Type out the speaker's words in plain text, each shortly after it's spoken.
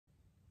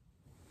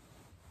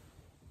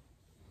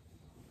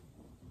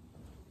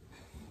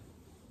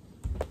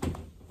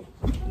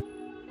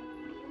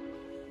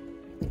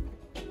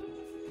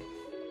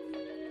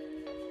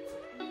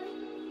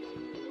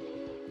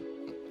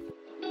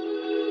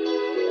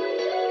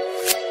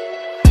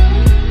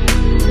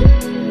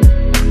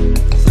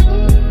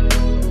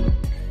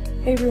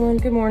Hey everyone,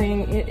 good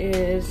morning. It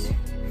is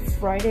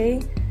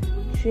Friday,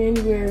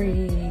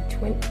 January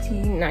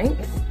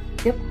 29th.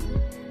 Yep.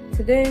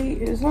 Today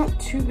is not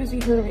too busy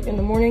here in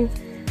the morning,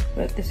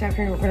 but this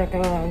afternoon we're gonna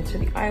go on to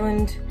the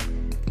island.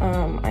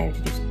 I have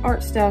to do some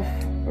art stuff.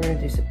 We're gonna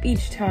do some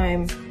beach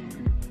time.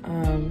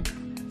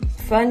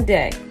 Fun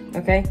day,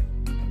 okay?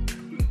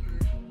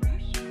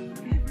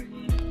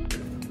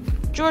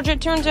 Georgia,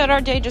 it turns out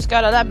our day just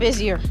got a lot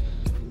busier.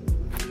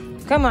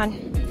 Come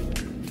on.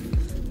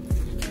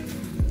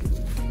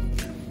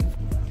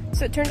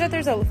 So it turns out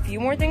there's a few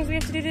more things we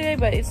have to do today,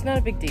 but it's not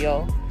a big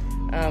deal.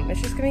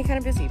 It's just gonna be kind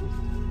of busy.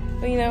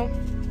 But you know,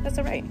 that's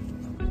all right.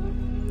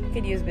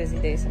 Could use busy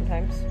days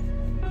sometimes.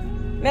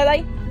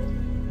 Melly,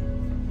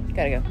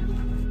 gotta go.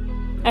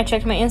 I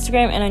checked my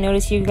Instagram and I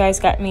noticed you guys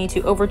got me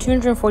to over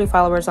 240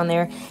 followers on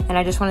there, and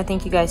I just want to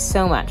thank you guys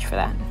so much for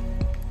that.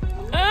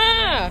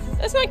 Ah,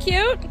 that's not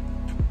cute.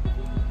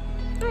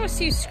 I don't want to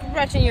see you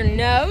scratching your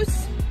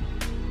nose.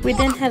 We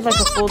then had like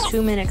a full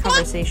 2-minute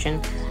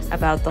conversation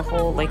about the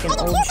whole, like, an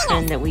old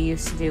trend that we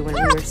used to do when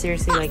we were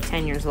seriously like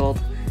 10 years old,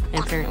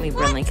 and apparently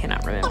Brinley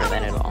cannot remember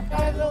that at all.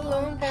 Drive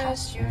alone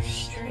past your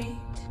street.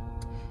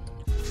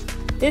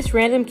 This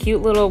random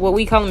cute little, what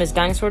we call them as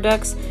dinosaur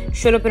ducks,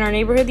 showed up in our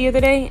neighborhood the other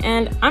day,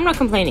 and I'm not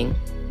complaining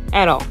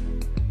at all.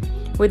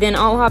 We then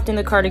all hopped in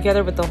the car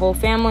together with the whole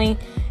family,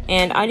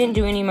 and I didn't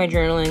do any of my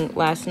journaling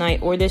last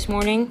night or this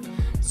morning,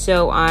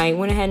 so I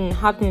went ahead and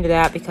hopped into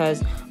that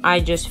because I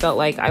just felt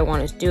like I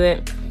wanted to do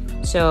it.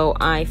 So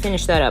I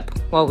finished that up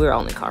while we were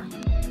all in the car.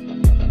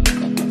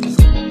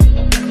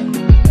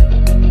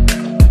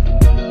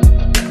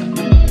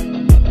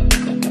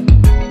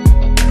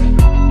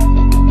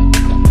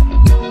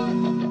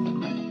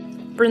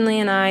 Brinley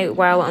and I,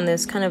 while on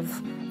this kind of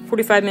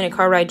 45-minute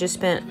car ride, just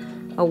spent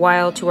a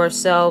while to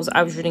ourselves.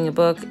 I was reading a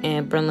book,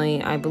 and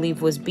Brinley, I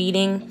believe, was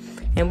beading,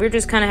 and we were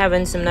just kind of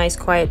having some nice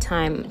quiet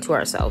time to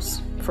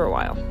ourselves for a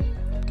while.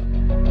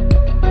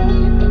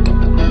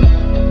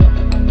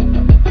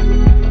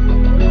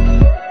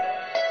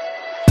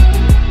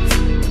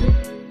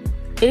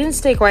 It didn't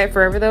stay quiet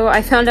forever though.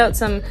 I found out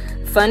some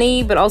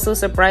funny but also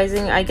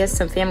surprising, I guess,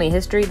 some family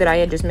history that I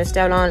had just missed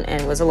out on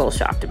and was a little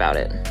shocked about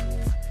it.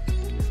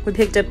 We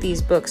picked up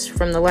these books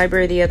from the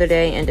library the other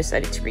day and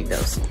decided to read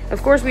those.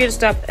 Of course, we had to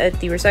stop at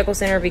the recycle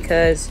center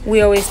because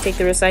we always take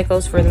the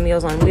recycles for the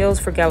Meals on Wheels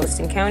for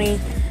Galveston County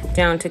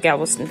down to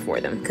Galveston for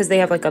them because they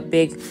have like a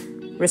big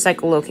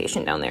recycle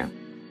location down there.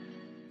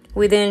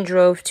 We then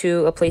drove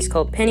to a place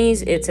called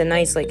Penny's. It's a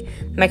nice, like,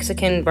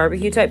 Mexican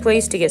barbecue type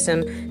place to get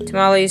some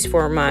tamales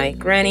for my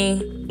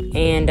granny,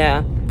 and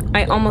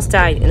I almost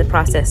died in the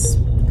process.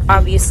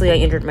 Obviously, I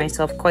injured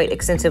myself quite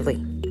extensively.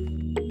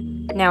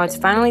 Now it's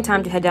finally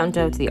time to head down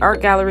to the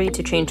art gallery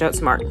to change out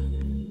some art.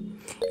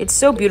 It's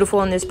so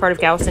beautiful in this part of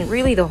Galveston.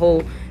 Really, the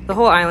whole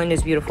island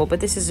is beautiful, but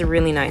this is a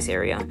really nice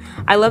area.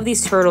 I love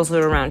these turtles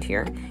that are around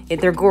here.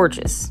 They're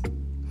gorgeous.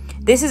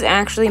 This is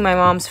actually my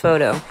mom's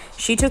photo.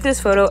 She took this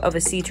photo of a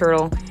sea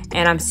turtle,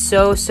 and I'm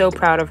so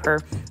proud of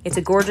her. It's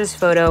a gorgeous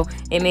photo.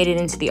 It made it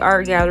into the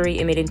art gallery.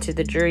 It made it into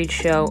the juried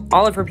show.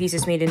 All of her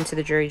pieces made it into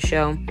the juried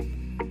show.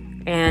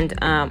 And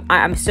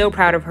I'm so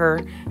proud of her,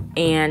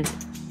 and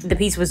the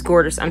piece was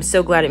gorgeous. I'm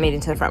so glad it made it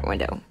into the front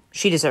window.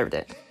 She deserved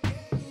it.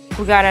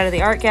 We got out of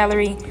the art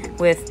gallery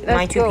with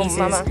my two pieces,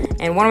 Mama.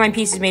 And one of my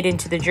pieces made it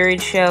into the juried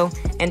show,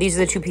 and these are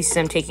the two pieces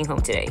I'm taking home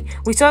today.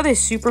 We saw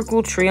this super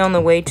cool tree on the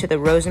way to the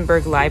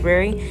Rosenberg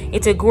Library.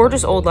 It's a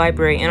gorgeous old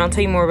library, and I'll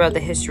tell you more about the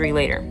history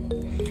later.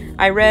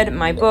 I read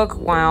my book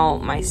while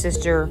my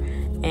sister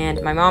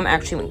and my mom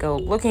actually went go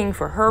looking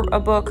for her a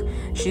book.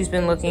 She's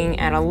been looking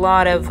at a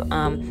lot of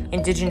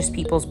indigenous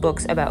people's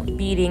books about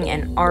beading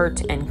and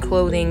art and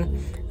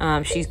clothing.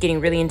 She's getting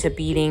really into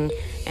beading,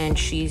 and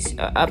she's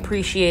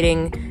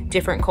appreciating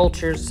different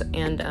cultures,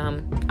 and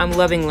I'm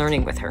loving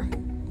learning with her.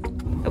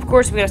 Of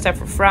course, we gotta stop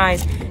for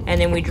fries, and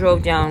then we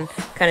drove down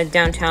kind of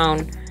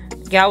downtown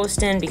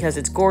Galveston because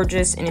it's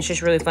gorgeous, and it's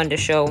just really fun to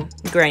show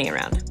Granny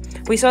around.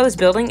 We saw this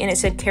building, and it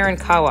said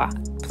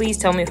Karankawa. Please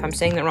tell me if I'm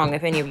saying that wrong,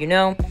 if any of you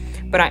know.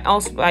 But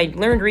I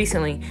learned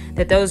recently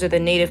that those are the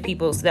native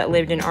peoples that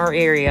lived in our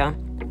area,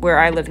 where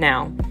I live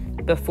now,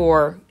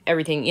 before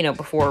everything, you know,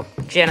 before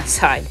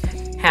genocide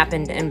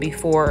happened and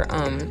before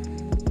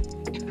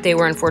they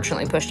were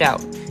unfortunately pushed out.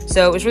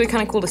 So it was really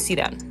kind of cool to see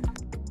that.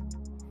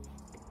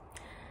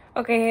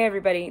 Okay, hey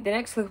everybody, the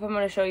next clip I'm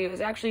going to show you is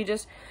actually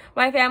just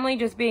my family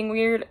just being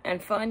weird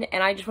and fun,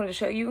 and I just wanted to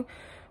show you.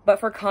 But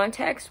for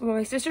context, when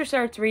my sister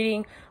starts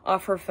reading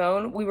off her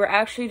phone, we were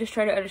actually just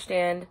trying to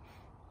understand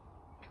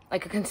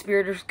like a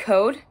conspirator's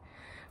code.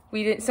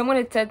 Someone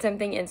had said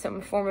something in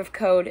some form of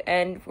code,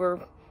 and we're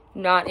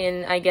not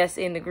in, I guess,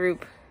 in the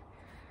group.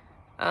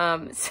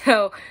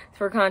 So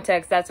for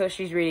context, that's what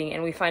she's reading,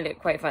 and we find it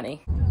quite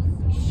funny.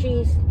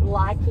 She's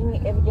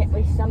liking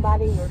evidently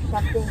somebody or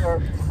something,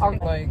 or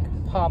like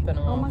popping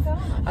off. Oh my god!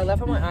 I love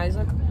how my eyes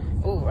look.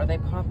 Ooh, are they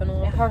popping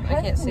off? Her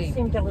I can't see.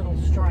 seemed a little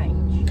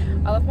strange.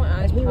 I love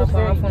my eyes pop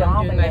off when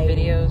I'm doing my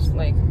videos.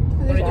 Like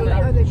when I do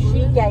my,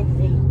 she gave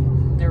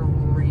the. They're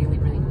really.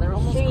 They're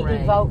almost She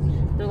gray.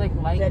 evoked They're like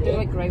light. They're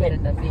like gray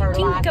at the feet. Her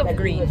Pink life, of that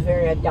green. he was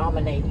very a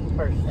dominating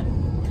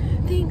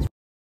person. Thanks.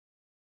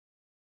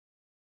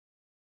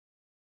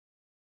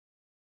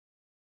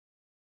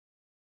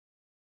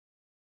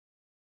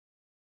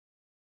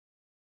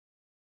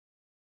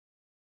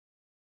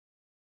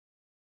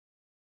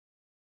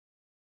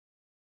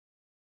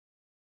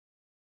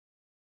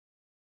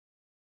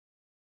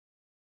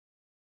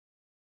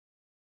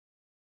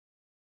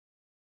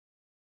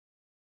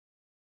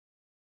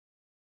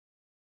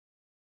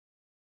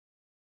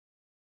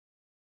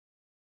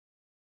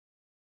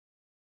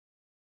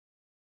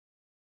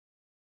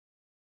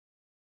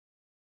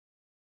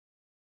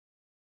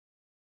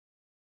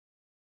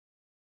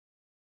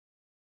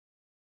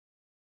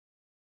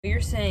 You're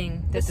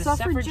saying that the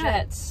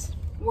suffragettes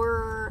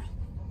were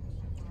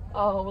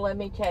Oh, let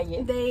me tell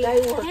you, They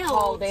were held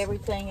called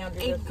everything under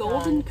a the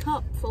golden sun.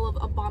 cup full of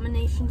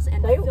abominations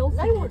and They were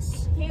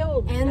filthiness.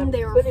 killed And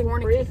they were put in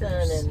fornicators.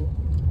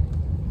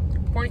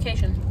 prison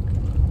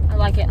fornication. I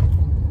like it. and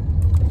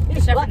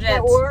you like that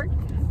Suffragettes. word?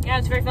 Yeah,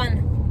 it's very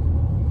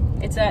fun.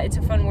 It's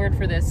a fun word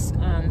for this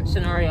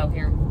scenario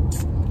here.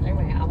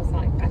 Anyway, I was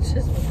like, I just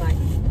was like,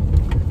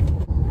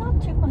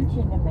 Not too much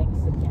into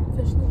Mexican.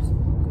 Fish lips.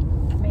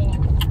 I mean,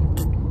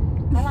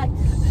 I like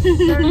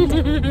certain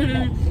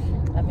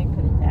Mexican. Let me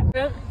put it that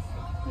way.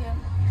 Yeah.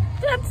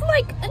 that's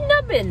like a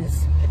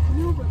nubbins.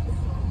 No, but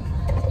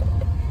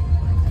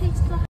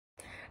tastes like.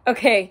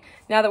 Okay,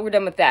 now that we're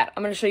done with that,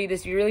 I'm going to show you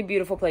this really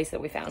beautiful place that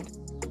we found.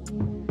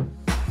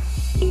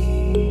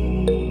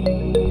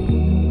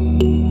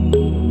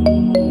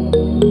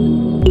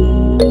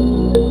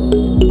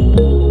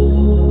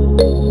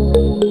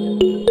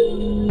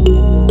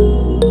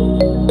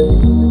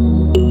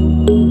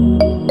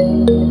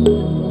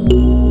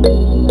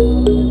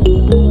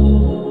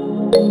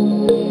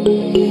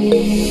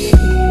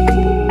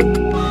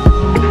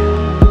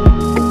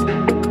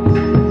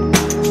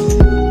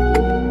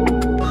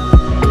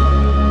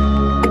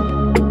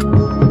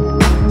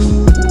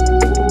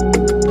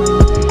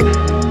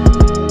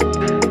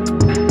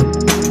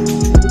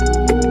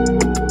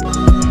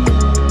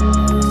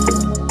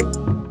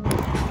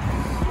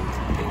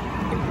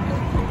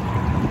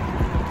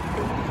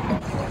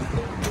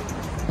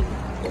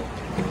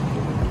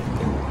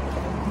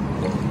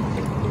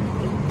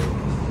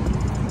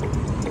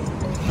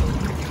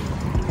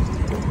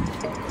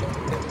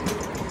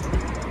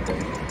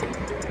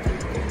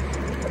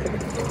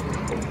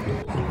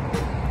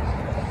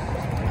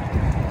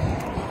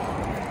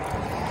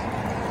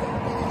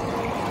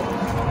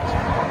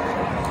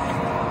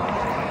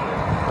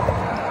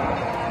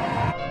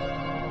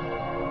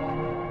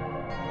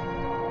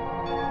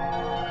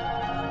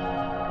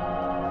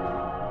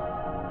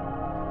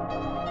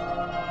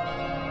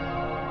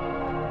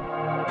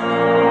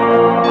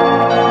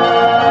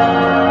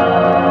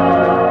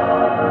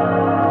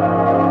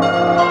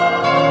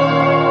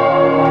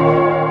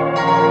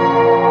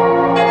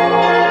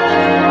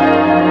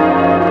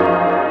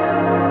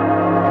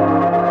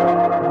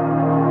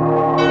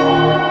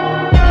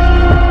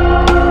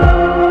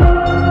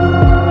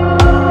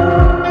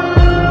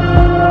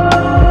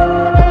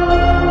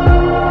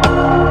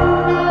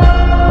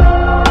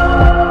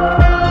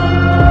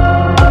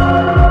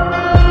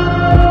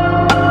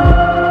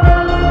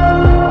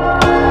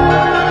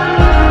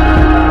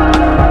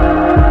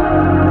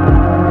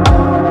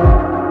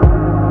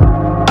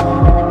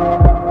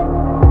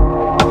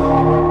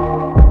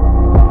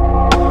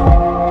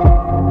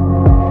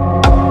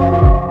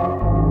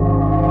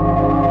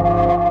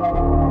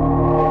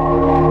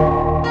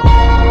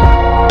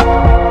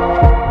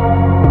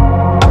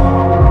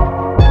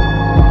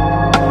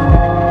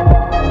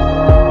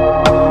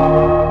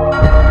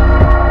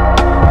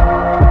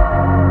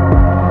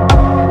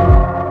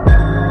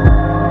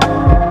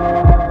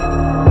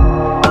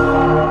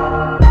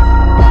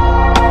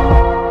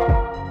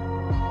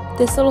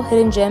 This little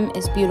hidden gem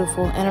is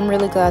beautiful, and I'm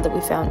really glad that we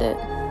found it.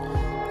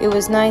 It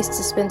was nice to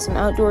spend some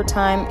outdoor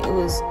time. It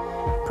was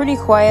pretty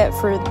quiet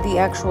for the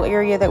actual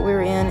area that we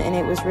were in, and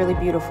it was really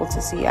beautiful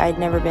to see. I'd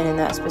never been in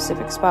that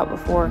specific spot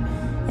before,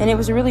 and it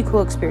was a really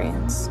cool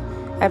experience.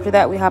 After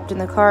that, we hopped in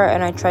the car,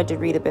 and I tried to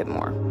read a bit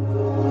more.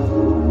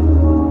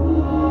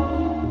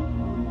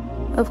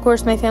 Of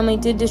course, my family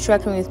did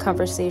distract me with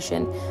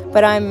conversation,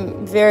 but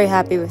I'm very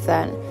happy with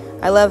that.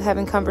 I love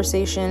having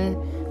conversation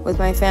with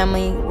my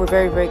family. We're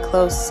very, very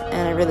close,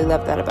 and I really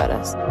love that about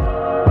us.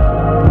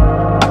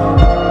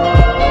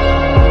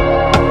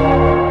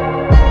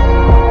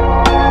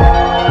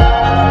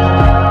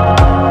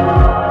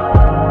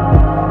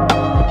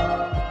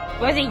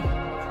 Where's he?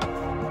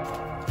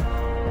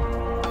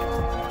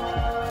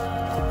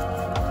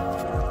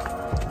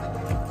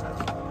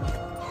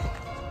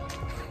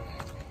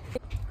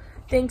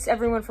 Thanks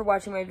everyone for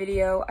watching my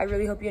video. I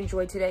really hope you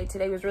enjoyed today.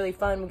 Today was really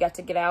fun. We got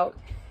to get out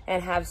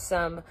and have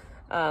some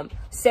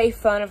safe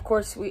fun. Of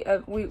course, we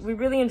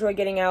really enjoy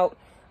getting out.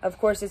 Of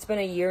course, it's been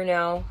a year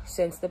now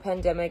since the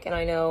pandemic, and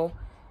I know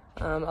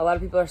a lot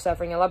of people are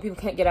suffering. A lot of people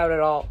can't get out at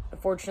all.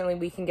 Fortunately,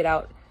 we can get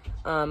out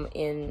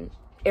in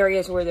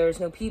areas where there's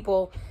no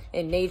people,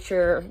 in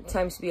nature,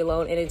 times to be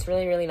alone, and it's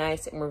really, really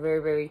nice, and we're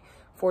very, very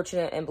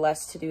fortunate and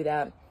blessed to do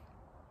that.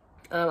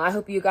 I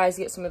hope you guys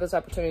get some of those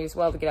opportunities as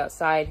well to get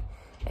outside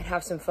and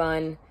have some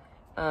fun.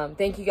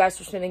 Thank you guys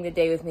for spending the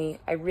day with me.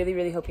 I really,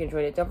 really hope you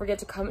enjoyed it. Don't forget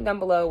to comment down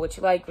below what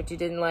you liked, what you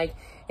didn't like,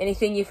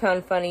 anything you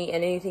found funny,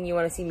 and anything you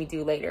want to see me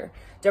do later.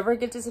 Don't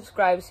forget to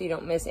subscribe so you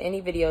don't miss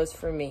any videos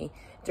from me.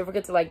 Don't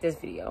forget to like this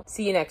video.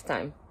 See you next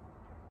time.